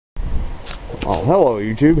Well, hello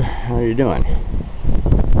YouTube. How are you doing?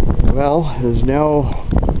 Well, it is now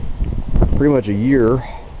pretty much a year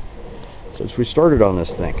since we started on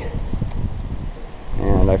this thing,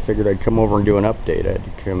 and I figured I'd come over and do an update. I had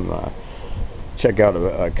to come check out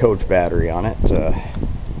a coach battery on it.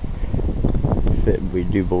 We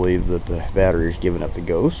do believe that the battery is giving up the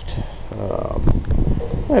ghost.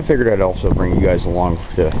 I figured I'd also bring you guys along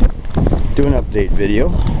to do an update video.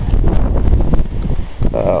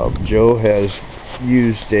 Joe has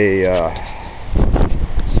used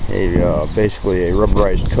basically a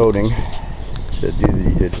rubberized coating to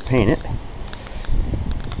paint it.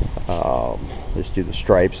 Just do the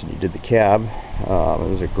stripes, and he did the cab. It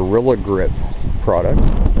was a Gorilla Grip product.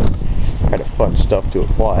 Kind of fun stuff to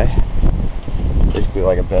apply. Basically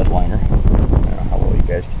like a bed liner. I don't know how well you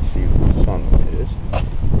guys can see with the sun it is.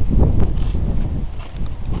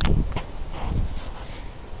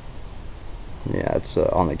 Yeah, it's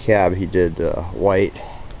on the cab he did white,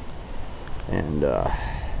 and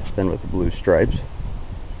then with the blue stripes.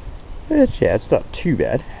 It's not too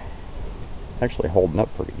bad. Actually holding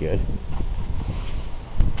up pretty good.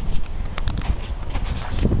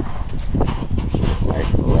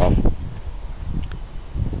 Nice and rough.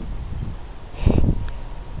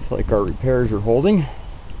 Looks like our repairs are holding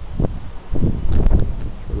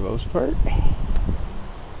for the most part.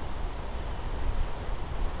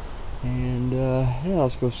 And yeah,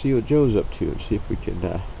 let's go see what Joe's up to and see if we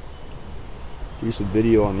can do some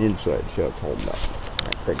video on the inside, see how it's holding up.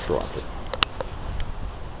 Alright, thanks for watching.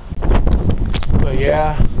 But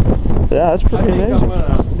yeah, that's pretty amazing.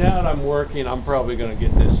 Now that I'm working, I'm probably going to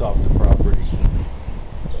get this off the property.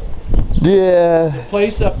 Yeah. The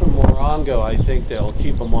place up in Morongo, I think they'll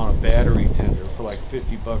keep them on a battery tender for like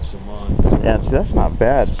 $50 a month. Yeah, see, that's not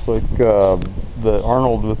bad. It's like the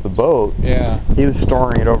Arnold with the boat. Yeah. He was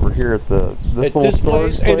storing it over here at this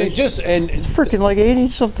place, and it's freaking like 80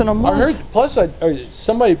 something a month. I heard. Plus,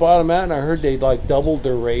 somebody bought them out, and I heard they like doubled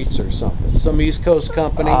their rates or something. Some East Coast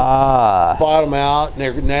company bought them out, and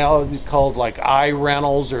they're now called like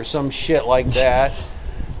iRentals or some shit like that.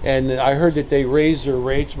 And I heard that they raised their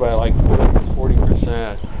rates by like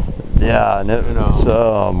 40%. Yeah, and it,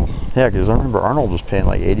 yeah, because I remember Arnold was paying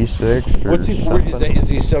like 86. What's he? Is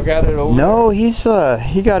he still got it over? No, he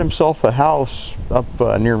got himself a house up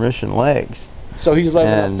near Mission Lakes. So he's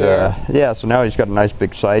living up there. Yeah, so now he's got a nice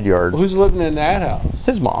big side yard. Who's living in that house?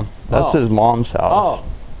 His mom. That's his mom's house. Oh.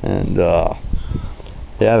 And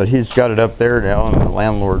yeah, but he's got it up there now, and the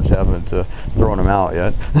landlords haven't thrown him out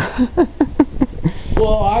yet.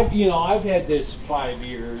 Well, I've had this 5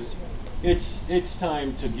 years. It's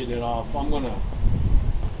time to get it off. I'm gonna.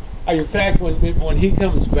 In fact, when he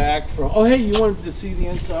comes back from, oh hey, you wanted to see the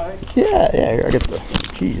inside? Yeah, I got the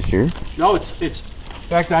keys here. No, it's. In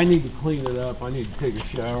fact, I need to clean it up. I need to take a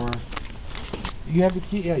shower. You have a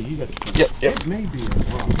key? Yeah, you got a key. Yep. It may be in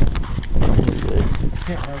wrong. I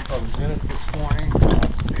can't remember if I was in it this morning.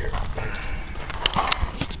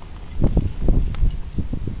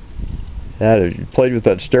 Have you played with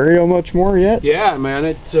that stereo much more yet? Yeah, man,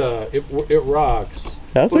 it rocks.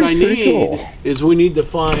 That's what I pretty need cool. Is we need to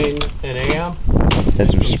find an amp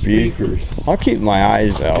and some speakers. I'll keep my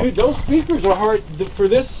eyes out. Dude, those speakers are hard for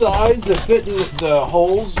this size to fit in the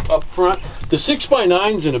holes up front. The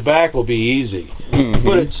 6x9s in the back will be easy,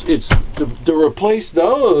 but it's to replace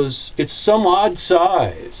those. It's some odd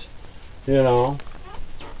size, you know.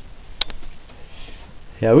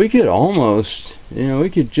 Yeah, we could almost. We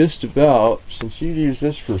could just about, since you use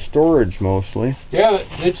this for storage mostly. Yeah,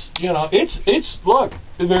 it's look,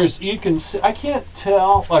 you can see, I can't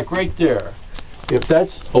tell, like right there, if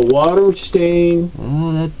that's a water stain.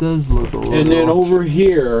 Oh, that does look a little. And then over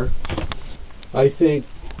here, I think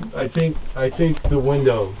the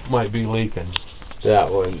window might be leaking.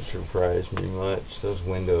 That wouldn't surprise me much. Those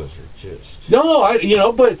windows are just.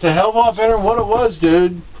 No, but it's a hell of a lot better than what it was,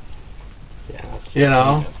 dude. Yeah.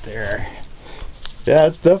 Up there. Yeah,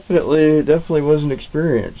 it's definitely was an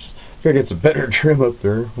experience. I think it's a better trim up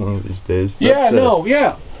there one of these days.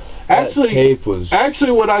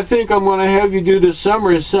 Actually, what I think I'm going to have you do this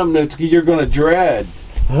summer is something that you're going to dread.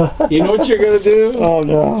 You know what you're going to do? Oh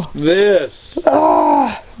no! This. We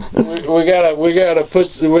gotta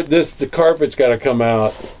put this. The carpet's got to come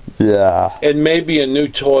out. Yeah. And maybe a new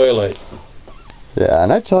toilet. Yeah,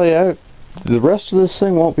 and I tell you, the rest of this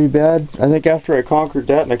thing won't be bad. I think after I conquered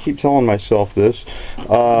that, and I keep telling myself this,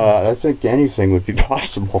 I think anything would be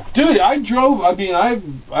possible. Dude,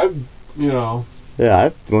 Yeah,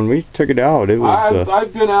 when we took it out, it was.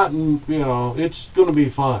 I've been out and, it's going to be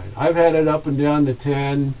fine. I've had it up and down to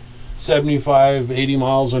 10, 75, 80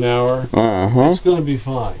 miles an hour. It's going to be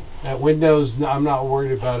fine. That Windows, I'm not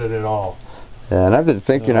worried about it at all. And I've been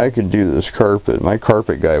thinking I could do this carpet. My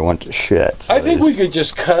carpet guy went to shit. So I think we could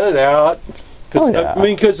just cut it out. Oh, yeah. I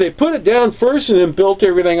mean, because they put it down first and then built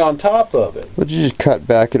everything on top of it. But you just cut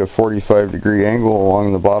back at a 45-degree angle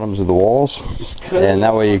along the bottoms of the walls, and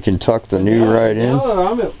that way you can tuck the new right in.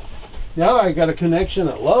 Now I got a connection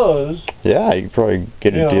at Lowe's. Yeah, you could probably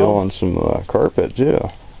get a deal on some carpet too.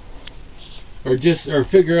 Or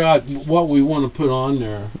figure out what we want to put on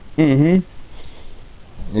there. Mm-hmm.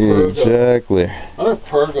 Yeah, exactly. I wonder if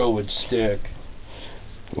Pergo would stick.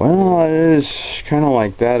 Well, it is kind of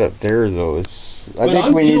like that up there, though. I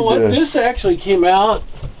think we need to. This actually came out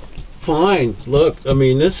fine. Look, I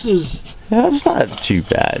mean, this is. Yeah, it's not too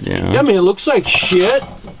bad, you know. Yeah, I mean, it looks like shit,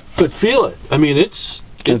 but feel it. I mean, it's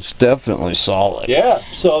definitely solid. Yeah.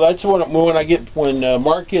 So that's when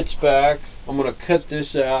Mark gets back, I'm gonna cut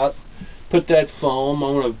this out, put that foam.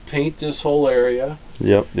 I'm gonna paint this whole area.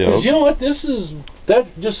 Yep. Because you know what?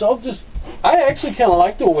 I actually kind of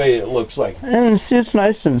like the way it looks like. And see, it's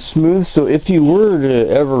nice and smooth, so if you were to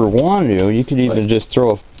ever want to, you could even just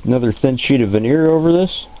throw another thin sheet of veneer over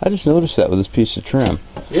this. I just noticed that with this piece of trim.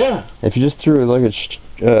 Yeah. If you just threw like a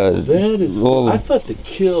I thought the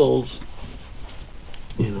kills,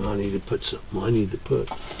 I need to put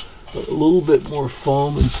a little bit more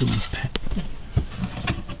foam and some.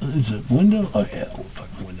 Is it window? Oh yeah,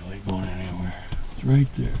 fucking window ain't going anywhere. It's right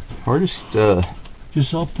there. Or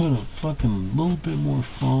I'll put a fucking little bit more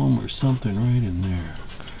foam or something right in there.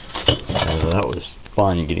 That was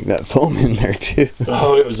fun getting that foam in there too.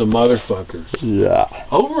 Oh, it was a motherfucker. Yeah.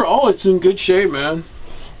 Overall, it's in good shape, man.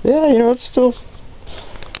 Yeah, it's still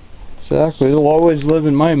exactly. It'll always live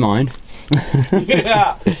in my mind.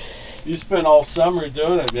 Yeah. You spent all summer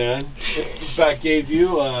doing it, man. In fact, I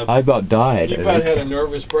about died. You about had a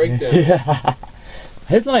nervous breakdown. Yeah.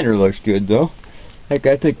 Headliner looks good though. Heck,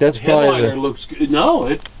 I think that's probably headliner looks good. No,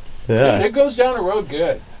 it goes down the road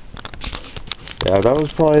good. Yeah, that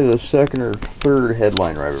was probably the second or third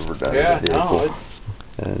headliner I've ever done. Yeah,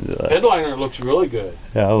 headliner looks really good.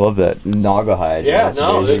 Yeah, I love that Naga hide. Yeah,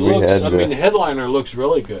 the headliner looks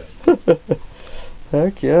really good.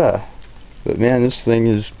 Heck yeah. But man, this thing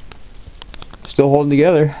is still holding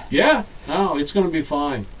together. Yeah, no, it's going to be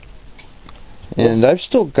fine. And I've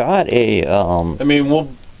still got a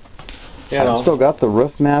I've still got the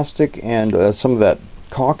roof mastic and some of that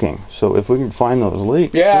caulking. So if we can find those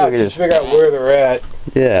leaks, just figure out where they're at.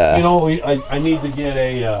 Yeah. I need to get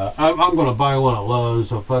I'm going to buy one of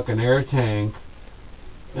Lowe's, a fucking air tank,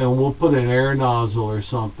 and we'll put an air nozzle or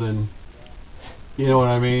something. You know what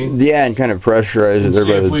I mean? Yeah, and kind of pressurize it there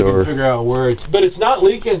by the door. See if we can figure out where but it's not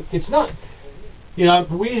leaking. It's not.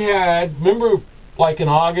 Remember, like in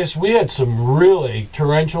August, we had some really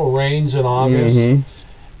torrential rains in August,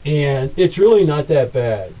 and it's really not that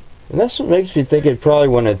bad. And that's what makes me think it probably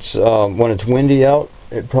when it's windy out,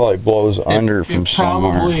 it probably blows under from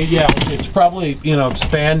somewhere. Probably, yeah. It's probably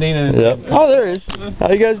expanding and. Yep. Oh, there it is.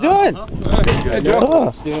 How you guys doing? Hey, Joe.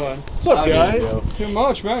 What's doing? What's up, guys? Too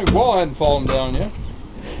much, man. Your wall hadn't fallen down yet.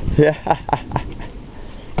 Yeah.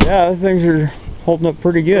 Yeah, things are holding up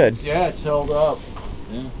pretty good. Yeah, it's held up.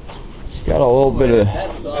 Yeah. It's got a little bit of.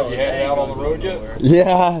 Have you had it out on the road yet?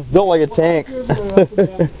 Yeah, built like a tank.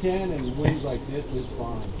 And winds like this is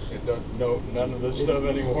fine. No, none of this stuff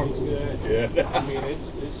anymore. Yeah. I mean,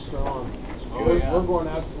 it's strong. We're going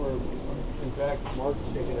out for. In fact, Mark's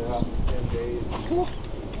taking it out for 10 days.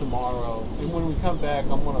 Tomorrow. And when we come back, I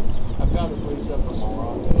found a place up in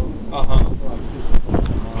Morocco.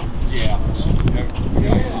 Yeah. We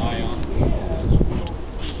got an eye on it.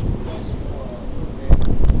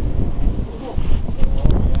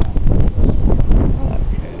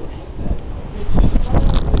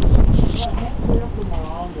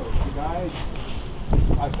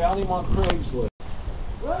 I found him on Craigslist.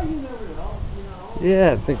 Well, you never know.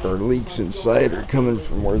 Yeah, I think our leaks inside are coming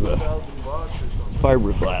from where the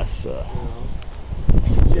fiberglass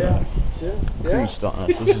creased on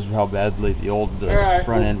us. This is how badly the old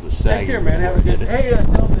front end was sagging. Take care, man. Have a good day. Hey,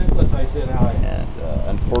 tell Nicholas I said hi. And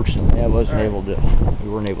unfortunately, we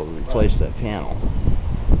weren't able to replace that panel.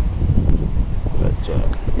 But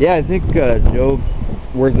yeah, I think Joe,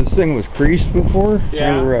 where this thing was creased before,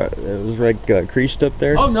 it was like creased up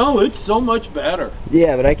there. Oh no, it's so much better.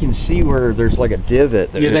 Yeah, but I can see where there's like a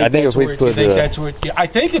divot. I think if we put I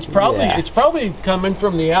think it's probably coming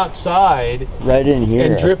from the outside, right in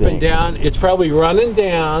here, and dripping down. It's probably running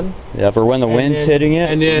down. Yeah, for when the wind's hitting it,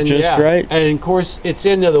 and then right. And of course, it's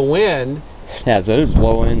into the wind. Yeah, so it's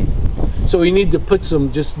blowing. So we need to put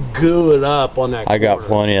some, just goo it up on that corner. I got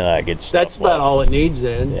plenty of that good stuff. That's about all it needs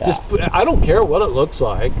then. Yeah. I don't care what it looks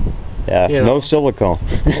like. Yeah, no silicone.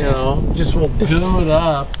 Just we'll goo it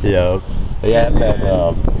up. Yeah. Yeah, that,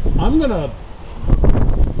 I'm gonna,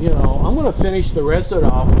 I'm gonna finish the rest of it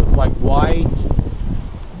off with like white.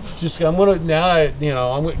 I'm gonna I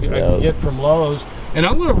can get from Lowe's, and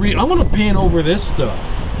I'm gonna paint over this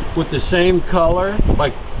stuff with the same color.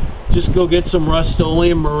 Like, just go get some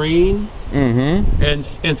Rust-Oleum Marine, and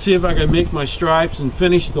see if I can make my stripes and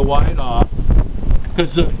finish the white off.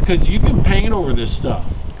 Because you can paint over this stuff,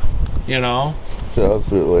 So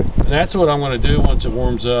absolutely. And that's what I'm going to do once it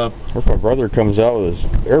warms up. If my brother comes out with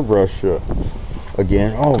his airbrush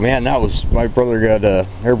again. Oh man, my brother got a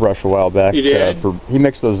airbrush a while back. He did? He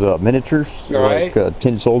makes those miniatures, Right. like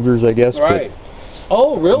tin soldiers, I guess. Right.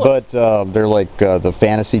 But, really? But they're like the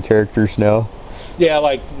fantasy characters now. Yeah,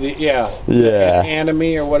 like anime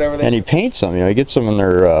or whatever. And he paints them. He gets them in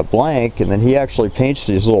their blank, and then he actually paints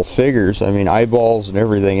these little figures. I mean, eyeballs and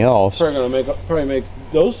everything else. Probably make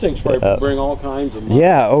those things bring all kinds of money.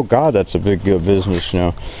 Yeah. Oh God, that's a big business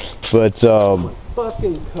now. But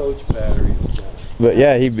fucking coach batteries. But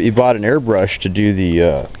yeah, he bought an airbrush to do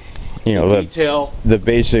the detail, the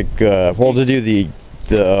basic to do the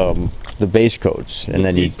base coats, and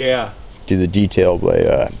then he do the detail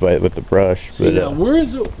by with the brush. See, now, where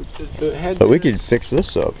is it? But we could fix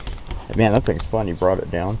this up. Man, that thing's fun. He brought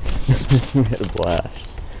it down. We had a blast.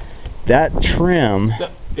 That trim.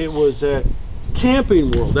 It was at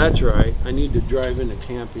Camping World. That's right. I need to drive into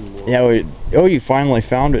Camping World. Yeah. You finally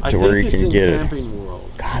found it to where you can get it. Camping World.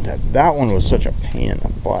 God, that one was such a pain in the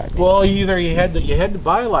butt. Well, you had to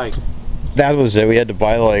buy like. That was it. We had to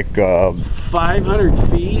buy like 500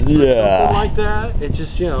 feet. Or yeah. something like that. It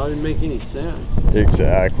just it didn't make any sense.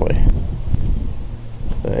 Exactly.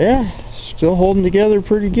 But yeah, still holding together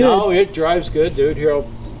pretty good. No, it drives good, dude. Here,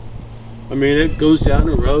 it goes down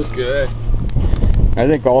the road good. I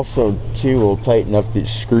think also too we'll tighten up these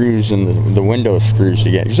screws and the window screws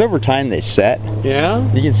again, because over time they set. Yeah.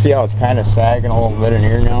 You can see how it's kind of sagging a little bit in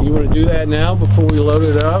here now. You want to do that now before we load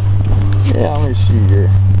it up? Yeah, let me see here.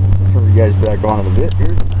 Turn you guys back on in a bit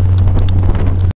here.